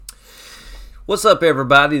What's up,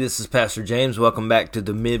 everybody? This is Pastor James. Welcome back to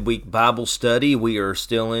the Midweek Bible Study. We are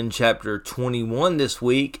still in chapter 21 this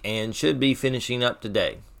week and should be finishing up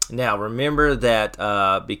today. Now, remember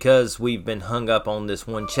that because we've been hung up on this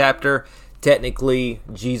one chapter, technically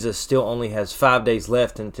Jesus still only has 5 days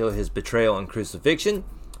left until his betrayal and crucifixion.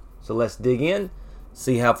 So let's dig in,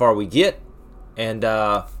 see how far we get, and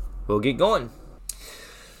we'll get going.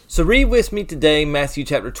 So read with me today Matthew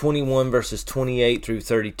chapter 21, verses 28 through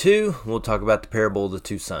 32. We'll talk about the parable of the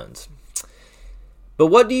two sons. But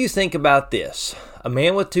what do you think about this? A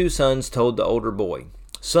man with 2 sons told the older boy,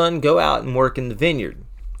 "Son, go out and work in the vineyard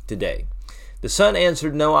today." The son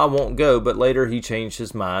answered, "No, I won't go," but later he changed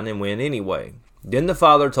his mind and went anyway. Then the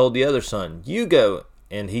father told the other son, "You go."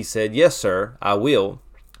 And he said, "Yes, sir, I will."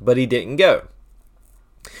 But he didn't go.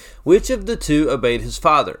 Which of the 2 obeyed his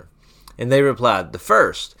father? And they replied, "The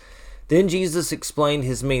first." Then Jesus explained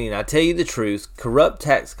his meaning. "I tell you the truth, corrupt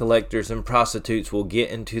tax collectors and prostitutes will get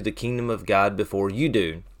into the kingdom of God before you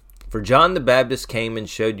do. For John the Baptist came and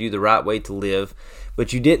showed you the right way to live,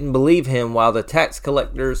 but you didn't believe him, while the tax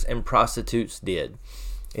collectors and prostitutes did.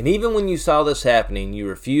 And even when you saw this happening, you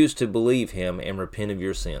refused to believe him and repent of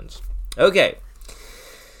your sins." Okay.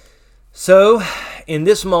 So, in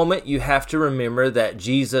this moment, you have to remember that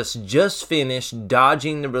Jesus just finished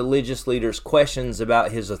dodging the religious leaders' questions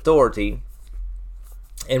about his authority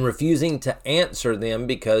and refusing to answer them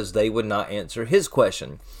because they would not answer his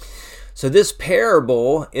question. So this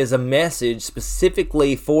parable is a message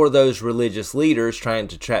specifically for those religious leaders trying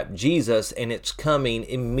to trap Jesus, and it's coming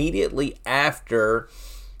immediately after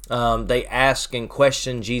they ask and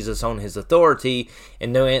question Jesus on his authority,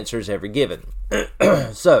 and no answer is ever given.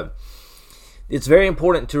 So, it's very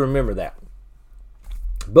important to remember that.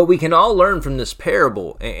 But we can all learn from this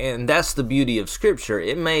parable, and that's the beauty of Scripture.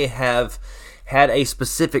 It may have had a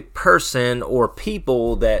specific person or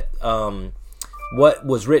people that what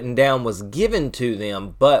was written down was given to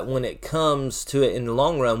them, but when it comes to it in the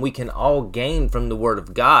long run, we can all gain from the Word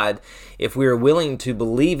of God if we are willing to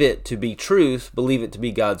believe it to be truth, believe it to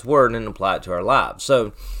be God's Word, and apply it to our lives.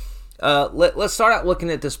 So let's start out looking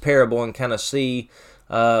at this parable and kind of see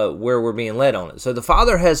where we're being led on it. So the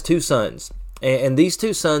father has 2 sons, and these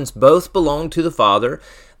 2 sons both belong to the father.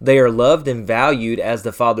 They are loved and valued as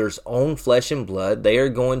the father's own flesh and blood. They are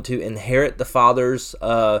going to inherit the father's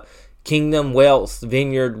kingdom, wealth,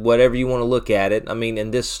 vineyard, whatever you want to look at it. I mean, in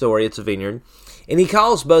this story, it's a vineyard. And he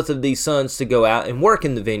calls both of these sons to go out and work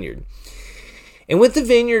in the vineyard. And with the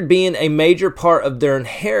vineyard being a major part of their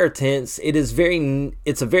inheritance, it's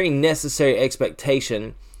a very necessary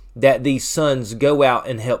expectation that these sons go out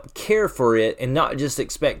and help care for it and not just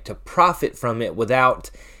expect to profit from it without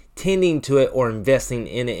tending to it or investing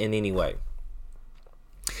in it in any way.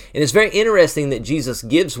 And it's very interesting that Jesus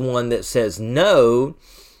gives one that says no,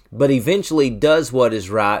 but eventually does what is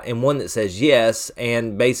right, and one that says yes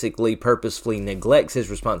and basically purposefully neglects his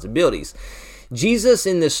responsibilities. Jesus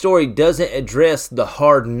in this story doesn't address the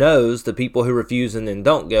hard no's, the people who refuse and then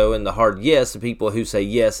don't go, and the hard yes, the people who say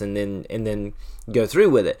yes and then go through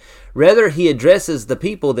with it. Rather, he addresses the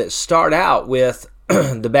people that start out with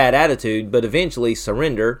the bad attitude but eventually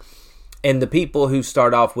surrender, and the people who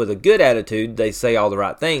start off with a good attitude, they say all the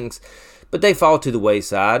right things, but they fall to the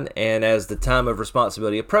wayside, and as the time of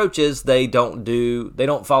responsibility approaches, they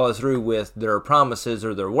don't follow through with their promises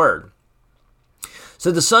or their word. So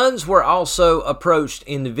the sons were also approached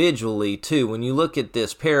individually too. When you look at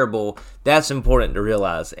this parable, that's important to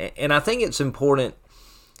realize. And I think it's important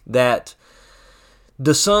that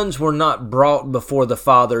the sons were not brought before the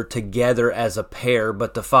father together as a pair,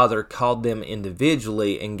 but the father called them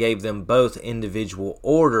individually and gave them both individual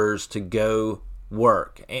orders to go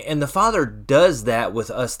work. And the father does that with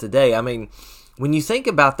us today. I mean, when you think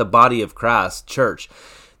about the body of Christ, church,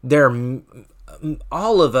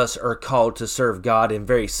 all of us are called to serve God in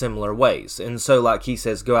very similar ways. And so, like he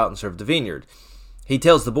says, go out and serve the vineyard. He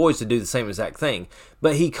tells the boys to do the same exact thing,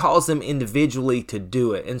 but he calls them individually to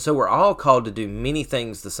do it. And so we're all called to do many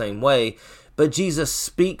things the same way, but Jesus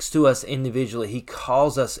speaks to us individually. He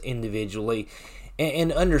calls us individually,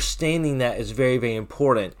 and understanding that is very, very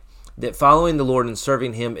important. That following the Lord and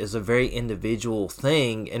serving him is a very individual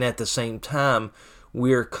thing, and at the same time,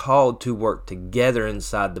 we're called to work together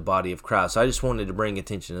inside the body of Christ. So I just wanted to bring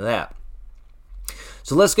attention to that.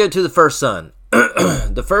 So let's go to the first son.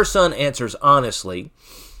 The first son answers honestly,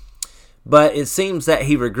 but it seems that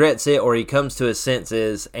he regrets it, or he comes to his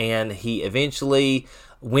senses, and he eventually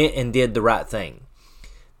went and did the right thing.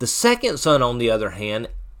 The second son, on the other hand,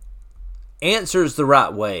 answers the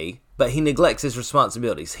right way, but he neglects his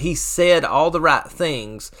responsibilities. He said all the right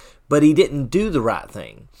things, but he didn't do the right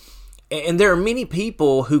thing. And there are many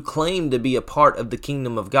people who claim to be a part of the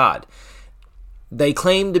kingdom of God. They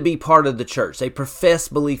claim to be part of the church. They profess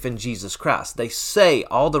belief in Jesus Christ. They say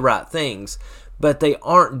all the right things, but they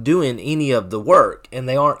aren't doing any of the work, and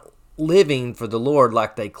they aren't living for the Lord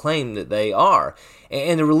like they claim that they are.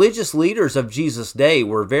 And the religious leaders of Jesus' day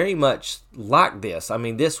were very much like this. I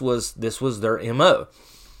mean, this was their MO.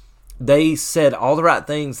 They said all the right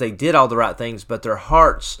things, they did all the right things, but their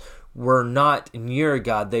hearts were not near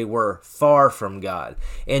God. They were far from God.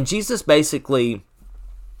 And Jesus basically,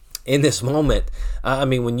 in this moment,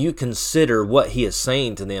 when you consider what he is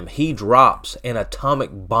saying to them, he drops an atomic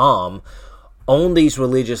bomb on these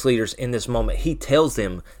religious leaders in this moment. He tells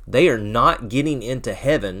them they are not getting into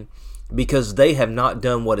heaven because they have not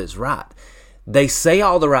done what is right. They say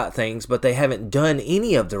all the right things, but they haven't done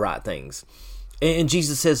any of the right things. And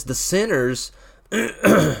Jesus says the sinners,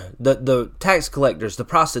 the tax collectors, the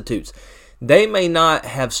prostitutes, they may not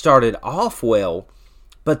have started off well,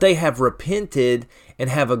 but they have repented and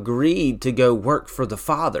have agreed to go work for the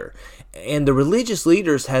Father. And the religious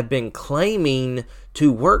leaders have been claiming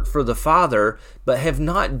to work for the Father, but have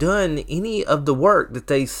not done any of the work that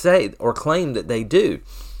they say or claim that they do.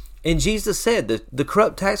 And Jesus said that the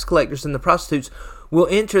corrupt tax collectors and the prostitutes will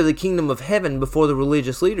enter the kingdom of heaven before the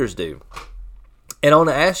religious leaders do. And I want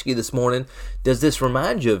to ask you this morning, does this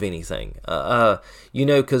remind you of anything?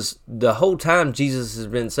 Because the whole time Jesus has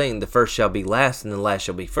been saying the first shall be last and the last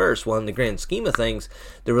shall be first. Well, in the grand scheme of things,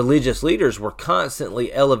 the religious leaders were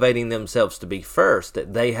constantly elevating themselves to be first,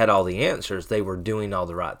 that they had all the answers. They were doing all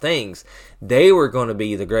the right things. They were going to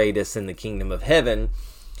be the greatest in the kingdom of heaven,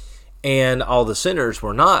 and all the sinners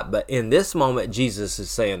were not. But in this moment, Jesus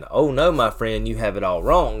is saying, oh no, my friend, you have it all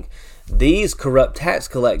wrong. These corrupt tax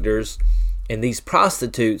collectors and these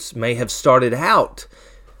prostitutes may have started out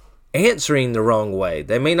answering the wrong way.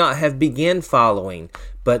 They may not have begun following,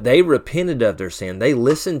 but they repented of their sin. They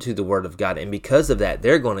listened to the word of God, and because of that,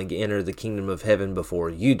 they're going to enter the kingdom of heaven before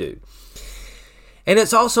you do. And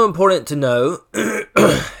it's also important to know,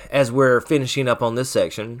 as we're finishing up on this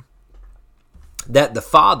section, that the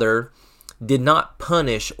Father did not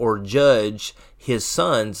punish or judge his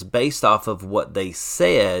sons based off of what they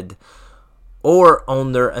said or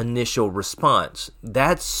on their initial response.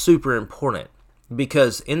 That's super important,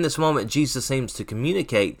 because in this moment, Jesus seems to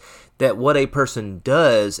communicate that what a person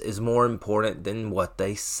does is more important than what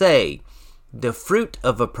they say. The fruit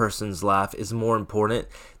of a person's life is more important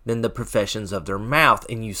than the professions of their mouth.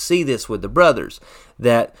 And you see this with the brothers,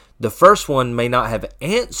 that the first one may not have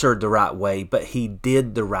answered the right way, but he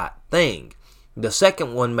did the right thing. The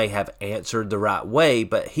second one may have answered the right way,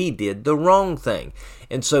 but he did the wrong thing.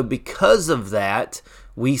 And so because of that,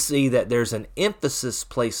 we see that there's an emphasis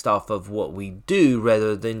placed off of what we do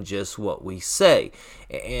rather than just what we say.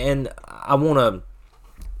 And I want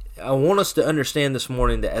us to understand this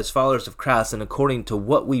morning that as followers of Christ, and according to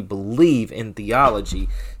what we believe in theology,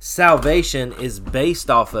 salvation is based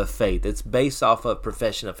off of faith. It's based off of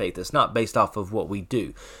profession of faith. It's not based off of what we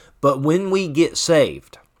do. But when we get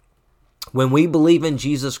saved, when we believe in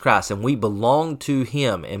Jesus Christ and we belong to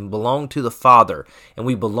him and belong to the Father and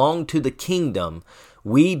we belong to the kingdom,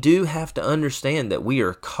 we do have to understand that we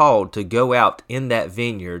are called to go out in that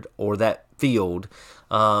vineyard or that field,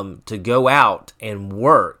 to go out and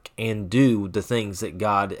work and do the things that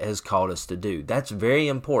God has called us to do. That's very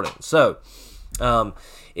important. So,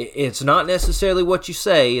 it's not necessarily what you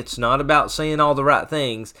say. It's not about saying all the right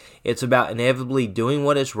things. It's about inevitably doing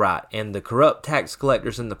what is right. And the corrupt tax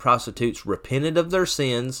collectors and the prostitutes repented of their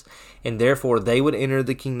sins, and therefore they would enter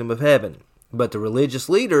the kingdom of heaven. But the religious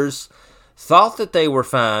leaders thought that they were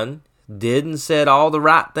fine, did and said all the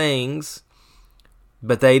right things,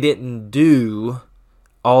 but they didn't do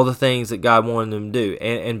all the things that God wanted them to do.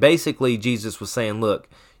 And basically Jesus was saying, look,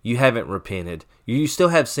 you haven't repented. You still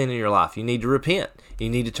have sin in your life. You need to repent. You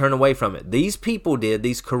need to turn away from it. These people did.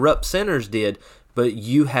 These corrupt sinners did, but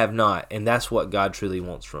you have not. And that's what God truly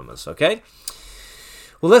wants from us, okay?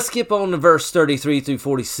 Well, let's skip on to verse 33 through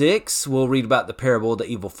 46. We'll read about the parable of the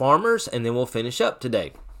evil farmers, and then we'll finish up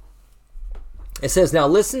today. It says, now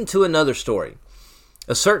listen to another story.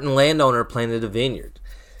 A certain landowner planted a vineyard,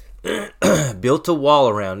 built a wall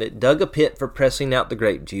around it, dug a pit for pressing out the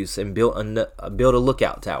grape juice, and built a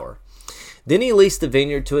lookout tower. Then he leased the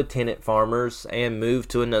vineyard to tenant farmers and moved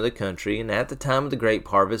to another country, and at the time of the grape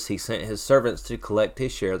harvest, he sent his servants to collect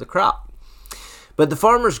his share of the crop. But the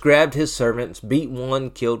farmers grabbed his servants, beat one,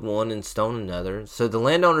 killed one, and stoned another. So the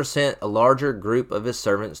landowner sent a larger group of his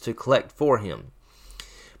servants to collect for him.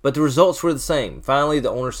 But the results were the same. Finally, the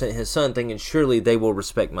owner sent his son, thinking, surely they will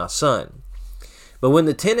respect my son. But when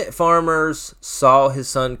the tenant farmers saw his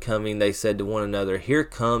son coming, they said to one another, "Here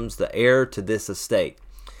comes the heir to this estate.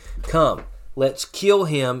 Come, let's kill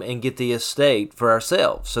him and get the estate for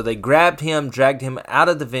ourselves." So they grabbed him, dragged him out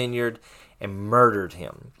of the vineyard, and murdered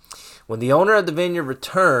him. When the owner of the vineyard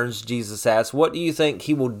returns, Jesus asks, "What do you think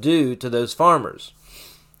he will do to those farmers?"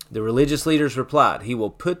 The religious leaders replied, "He will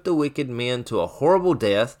put the wicked men to a horrible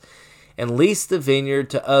death and lease the vineyard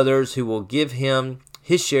to others who will give him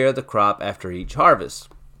his share of the crop after each harvest."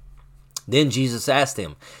 Then Jesus asked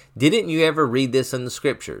him, "Didn't you ever read this in the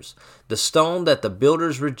scriptures? The stone that the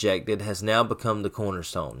builders rejected has now become the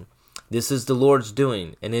cornerstone. This is the Lord's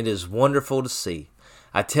doing, and it is wonderful to see.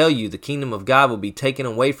 I tell you, the kingdom of God will be taken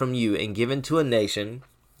away from you and given to a nation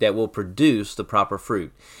that will produce the proper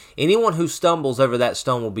fruit. Anyone who stumbles over that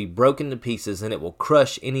stone will be broken to pieces, and it will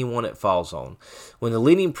crush anyone it falls on." When the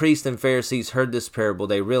leading priests and Pharisees heard this parable,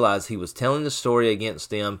 they realized he was telling the story against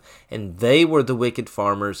them, and they were the wicked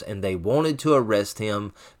farmers, and they wanted to arrest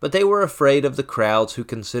him, but they were afraid of the crowds who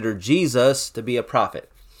considered Jesus to be a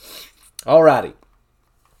prophet. Alrighty.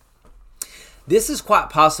 This is quite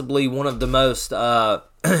possibly one of the most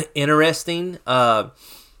interesting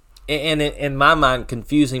and in my mind,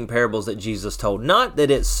 confusing parables that Jesus told. Not that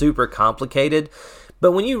it's super complicated,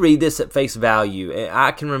 but when you read this at face value, and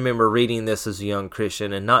I can remember reading this as a young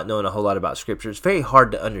Christian and not knowing a whole lot about Scripture, it's very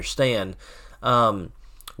hard to understand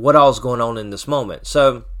what all's going on in this moment.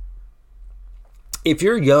 So if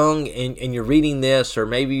you're young and you're reading this, or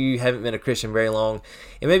maybe you haven't been a Christian very long,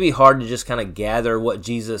 it may be hard to just kind of gather what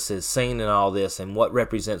Jesus is saying in all this and what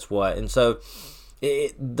represents what. And so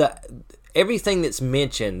everything that's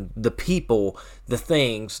mentioned, the people, the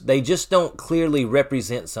things, they just don't clearly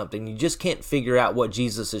represent something. You just can't figure out what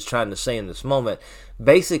Jesus is trying to say in this moment.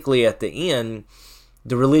 Basically, at the end,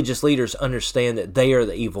 the religious leaders understand that they are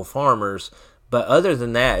the evil farmers. But other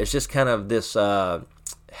than that, it's just kind of this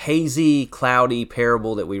hazy, cloudy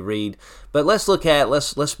parable that we read. But let's look at,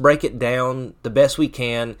 let's break it down the best we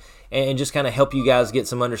can and just kind of help you guys get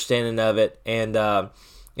some understanding of it.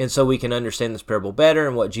 And so we can understand this parable better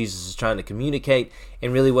and what Jesus is trying to communicate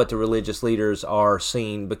and really what the religious leaders are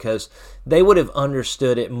seeing, because they would have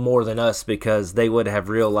understood it more than us, because they would have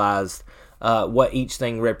realized what each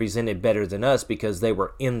thing represented better than us, because they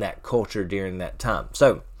were in that culture during that time.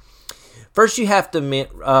 So first you have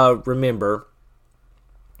to remember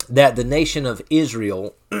that the nation of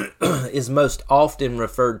Israel is most often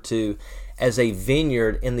referred to as a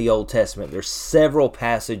vineyard in the Old Testament. There's several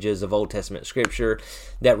passages of Old Testament scripture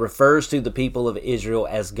that refers to the people of Israel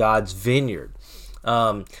as God's vineyard.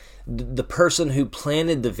 The person who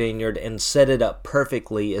planted the vineyard and set it up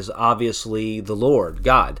perfectly is obviously the Lord,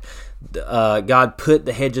 God. God put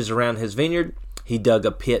the hedges around his vineyard. He dug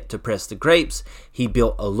a pit to press the grapes. He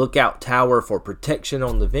built a lookout tower for protection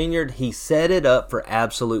on the vineyard. He set it up for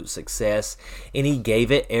absolute success, and he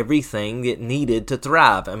gave it everything it needed to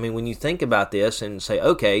thrive. I mean, when you think about this and say,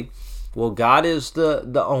 okay, well, God is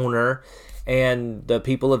the owner, and the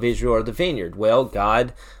people of Israel are the vineyard. Well,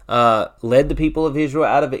 God led the people of Israel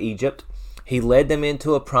out of Egypt. He led them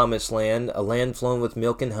into a promised land, a land flowing with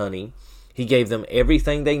milk and honey. He gave them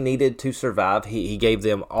everything they needed to survive. He gave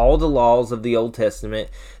them all the laws of the Old Testament,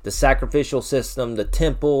 the sacrificial system, the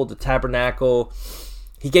temple, the tabernacle.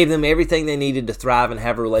 He gave them everything they needed to thrive and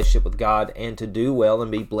have a relationship with God and to do well and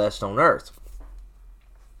be blessed on earth.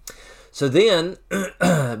 So then,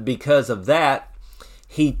 because of that,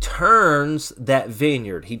 he turns that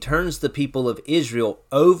vineyard, he turns the people of Israel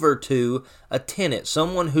over to a tenant,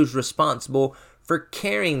 someone who's responsible for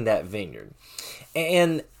carrying that vineyard.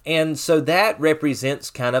 And so that represents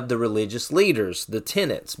kind of the religious leaders, the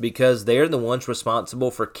tenants, because they're the ones responsible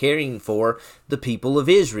for caring for the people of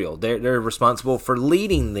Israel. They're responsible for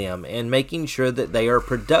leading them and making sure that they are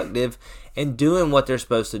productive and doing what they're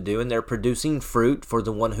supposed to do, and they're producing fruit for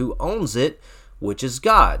the one who owns it, which is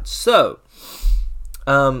God. So,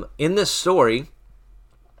 in this story,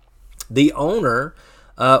 the owner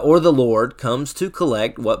or the Lord comes to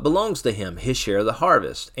collect what belongs to him, his share of the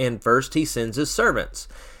harvest. And first he sends his servants.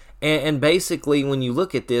 And basically, when you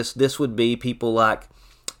look at this, this would be people like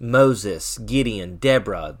Moses, Gideon,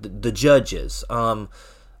 Deborah, the judges,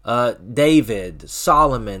 David,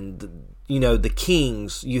 Solomon, the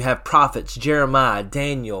kings. You have prophets, Jeremiah,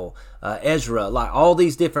 Daniel, Ezra, like all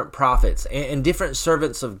these different prophets and different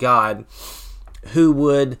servants of God who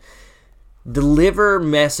would deliver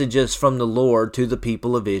messages from the Lord to the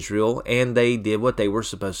people of Israel, and they did what they were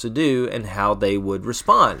supposed to do and how they would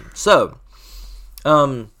respond. So,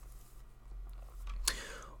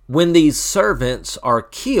 when these servants are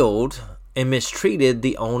killed and mistreated,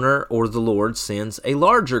 the owner or the Lord sends a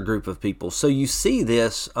larger group of people. So you see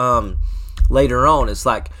this later on. It's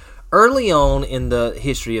like early on in the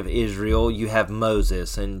history of Israel, you have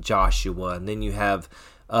Moses and Joshua, and then you have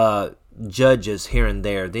judges here and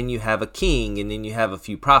there. Then you have a king, and then you have a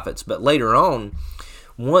few prophets. But later on,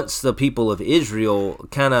 once the people of Israel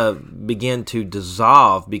kind of begin to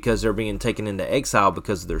dissolve because they're being taken into exile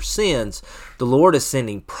because of their sins, the Lord is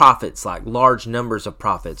sending prophets, like large numbers of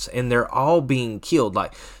prophets, and they're all being killed.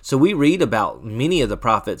 So we read about many of the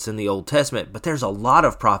prophets in the Old Testament, but there's a lot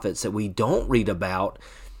of prophets that we don't read about,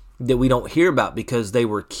 that we don't hear about, because they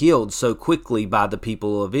were killed so quickly by the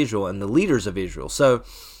people of Israel and the leaders of Israel. So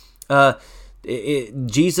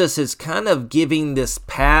Jesus is kind of giving this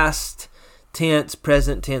past tense,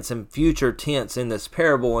 present tense, and future tense in this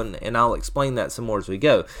parable, and I'll explain that some more as we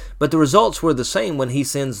go. But the results were the same when he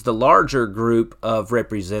sends the larger group of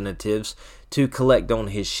representatives to collect on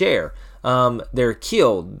his share. They're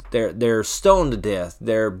killed, they're stoned to death,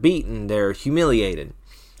 they're beaten, they're humiliated.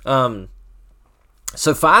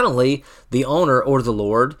 So finally, the owner, or the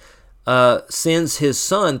Lord, sends his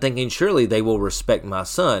son, thinking, surely they will respect my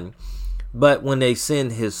son. But when they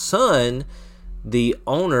send his son, the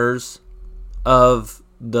owners of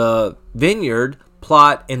the vineyard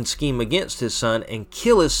plot and scheme against his son and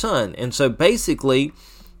kill his son. And so basically,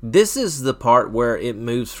 this is the part where it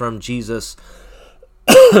moves from Jesus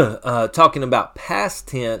talking about past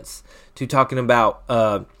tense to talking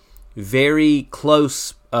about very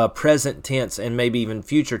close present tense and maybe even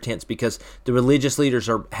future tense, because the religious leaders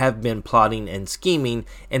have been plotting and scheming,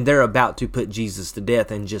 and they're about to put Jesus to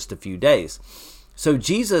death in just a few days. So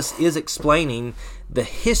Jesus is explaining the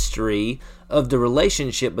history of the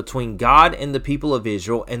relationship between God and the people of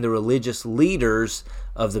Israel and the religious leaders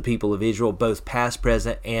of the people of Israel, both past,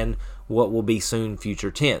 present, and what will be soon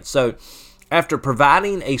future tense. So after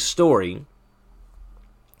providing a story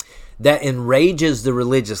that enrages the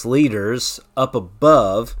religious leaders up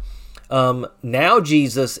above, now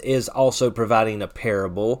Jesus is also providing a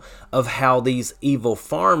parable of how these evil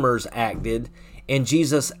farmers acted, and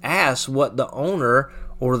Jesus asks what the owner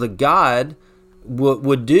or the God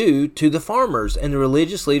would do to the farmers. And the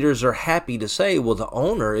religious leaders are happy to say, well, the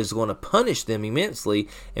owner is going to punish them immensely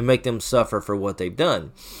and make them suffer for what they've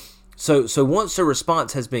done. So once the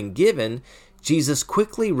response has been given, Jesus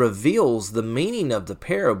quickly reveals the meaning of the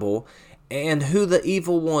parable and who the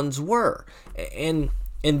evil ones were. And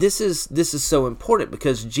this is so important,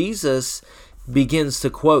 because Jesus begins to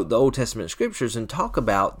quote the Old Testament scriptures and talk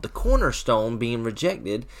about the cornerstone being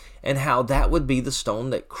rejected, and how that would be the stone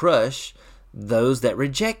that crush those that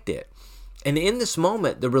reject it. And in this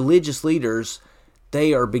moment, the religious leaders,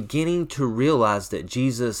 they are beginning to realize that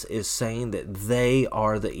Jesus is saying that they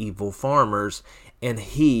are the evil farmers and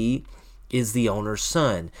he is the owner's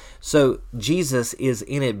son. So Jesus is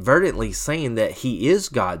inadvertently saying that he is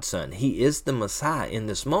God's son. He is the Messiah in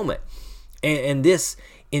this moment. And this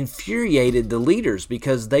infuriated the leaders,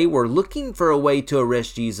 because they were looking for a way to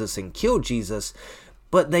arrest Jesus and kill Jesus,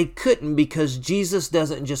 but they couldn't, because Jesus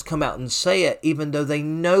doesn't just come out and say it, even though they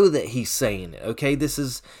know that he's saying it. Okay, this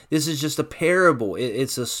is just a parable.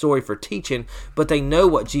 It's a story for teaching, but they know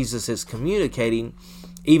what Jesus is communicating,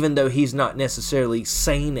 even though he's not necessarily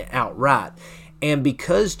saying it outright. And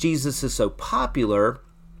because Jesus is so popular,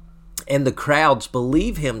 and the crowds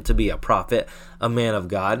believe him to be a prophet, a man of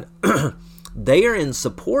God, they are in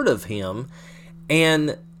support of him,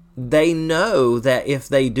 and they know that if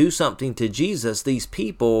they do something to Jesus, these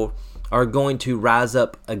people are going to rise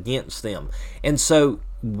up against them. And so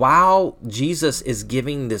while Jesus is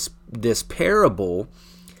giving this parable,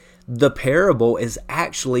 the parable is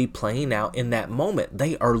actually playing out in that moment.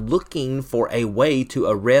 They are looking for a way to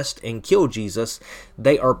arrest and kill Jesus.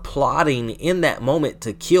 They are plotting in that moment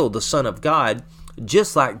to kill the Son of God,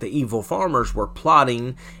 just like the evil farmers were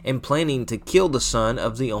plotting and planning to kill the son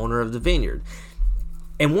of the owner of the vineyard.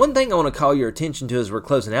 And one thing I want to call your attention to as we're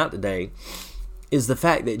closing out today is the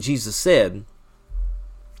fact that Jesus said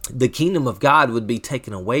the kingdom of God would be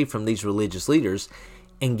taken away from these religious leaders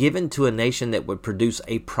and given to a nation that would produce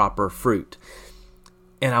a proper fruit.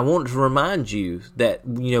 And I want to remind you that,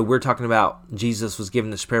 we're talking about Jesus was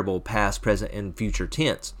given this parable of past, present, and future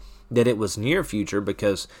tense, that it was near future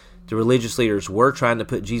because the religious leaders were trying to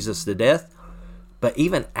put Jesus to death. But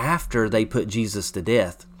even after they put Jesus to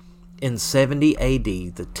death, in 70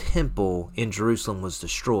 AD, the temple in Jerusalem was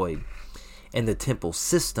destroyed, and the temple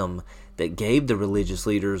system that gave the religious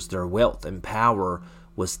leaders their wealth and power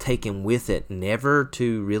was taken with it, never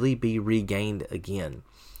to really be regained again.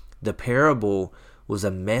 The parable was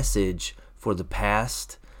a message for the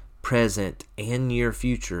past, present, and near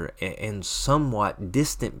future, and somewhat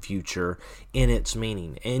distant future in its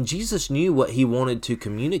meaning. And Jesus knew what he wanted to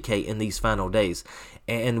communicate in these final days.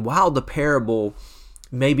 And while the parable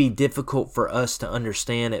may be difficult for us to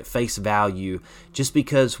understand at face value, just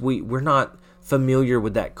because we're not familiar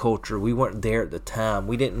with that culture, we weren't there at the time,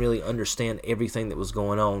 we didn't really understand everything that was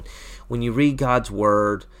going on. When you read God's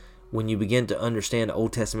Word, when you begin to understand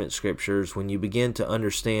Old Testament scriptures, when you begin to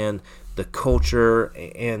understand the culture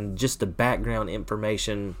and just the background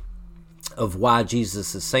information of why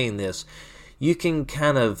Jesus is saying this, you can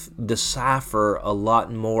kind of decipher a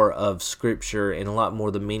lot more of scripture and a lot more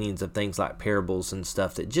of the meanings of things like parables and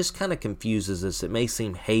stuff that just kind of confuses us. It may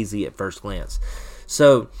seem hazy at first glance.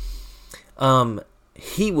 So,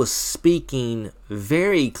 he was speaking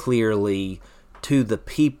very clearly to the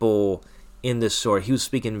people in this story. He was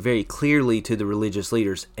speaking very clearly to the religious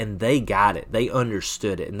leaders, and they got it. They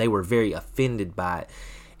understood it, and they were very offended by it.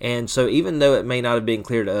 And so even though it may not have been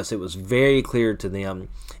clear to us, it was very clear to them.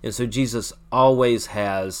 And so Jesus always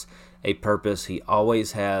has a purpose. He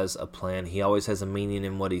always has a plan. He always has a meaning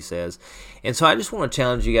in what he says. And so I just want to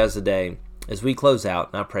challenge you guys today as we close out,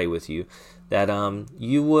 and I pray with you, that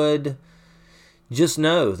you would just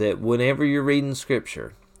know that whenever you're reading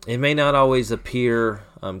Scripture, it may not always appear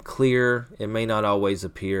clear. It may not always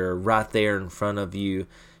appear right there in front of you.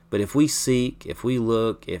 But if we seek, if we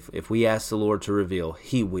look, if we ask the Lord to reveal,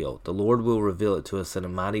 he will. The Lord will reveal it to us in a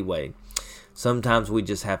mighty way. Sometimes we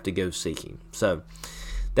just have to go seeking. So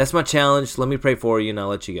that's my challenge. Let me pray for you, and I'll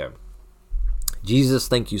let you go. Jesus,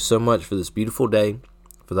 thank you so much for this beautiful day,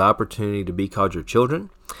 for the opportunity to be called your children.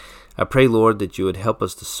 I pray, Lord, that you would help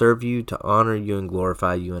us to serve you, to honor you, and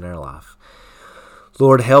glorify you in our life.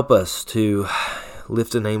 Lord, help us to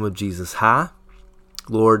lift the name of Jesus high.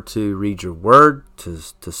 Lord, to read your word, to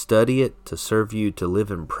study it, to serve you, to live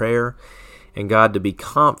in prayer, and God, to be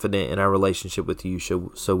confident in our relationship with you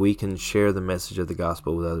so we can share the message of the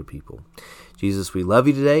gospel with other people. Jesus, we love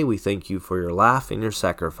you today. We thank you for your life and your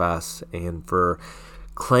sacrifice and for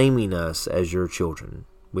claiming us as your children.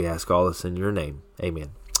 We ask all this in your name.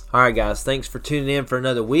 Amen. All right, guys, thanks for tuning in for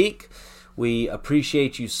another week. We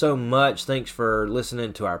appreciate you so much. Thanks for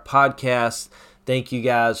listening to our podcast. Thank you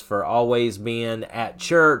guys for always being at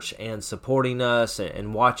church and supporting us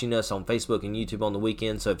and watching us on Facebook and YouTube on the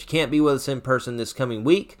weekend. So if you can't be with us in person this coming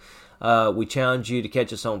week, we challenge you to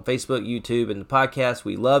catch us on Facebook, YouTube, and the podcast.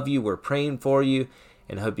 We love you. We're praying for you,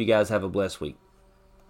 and hope you guys have a blessed week.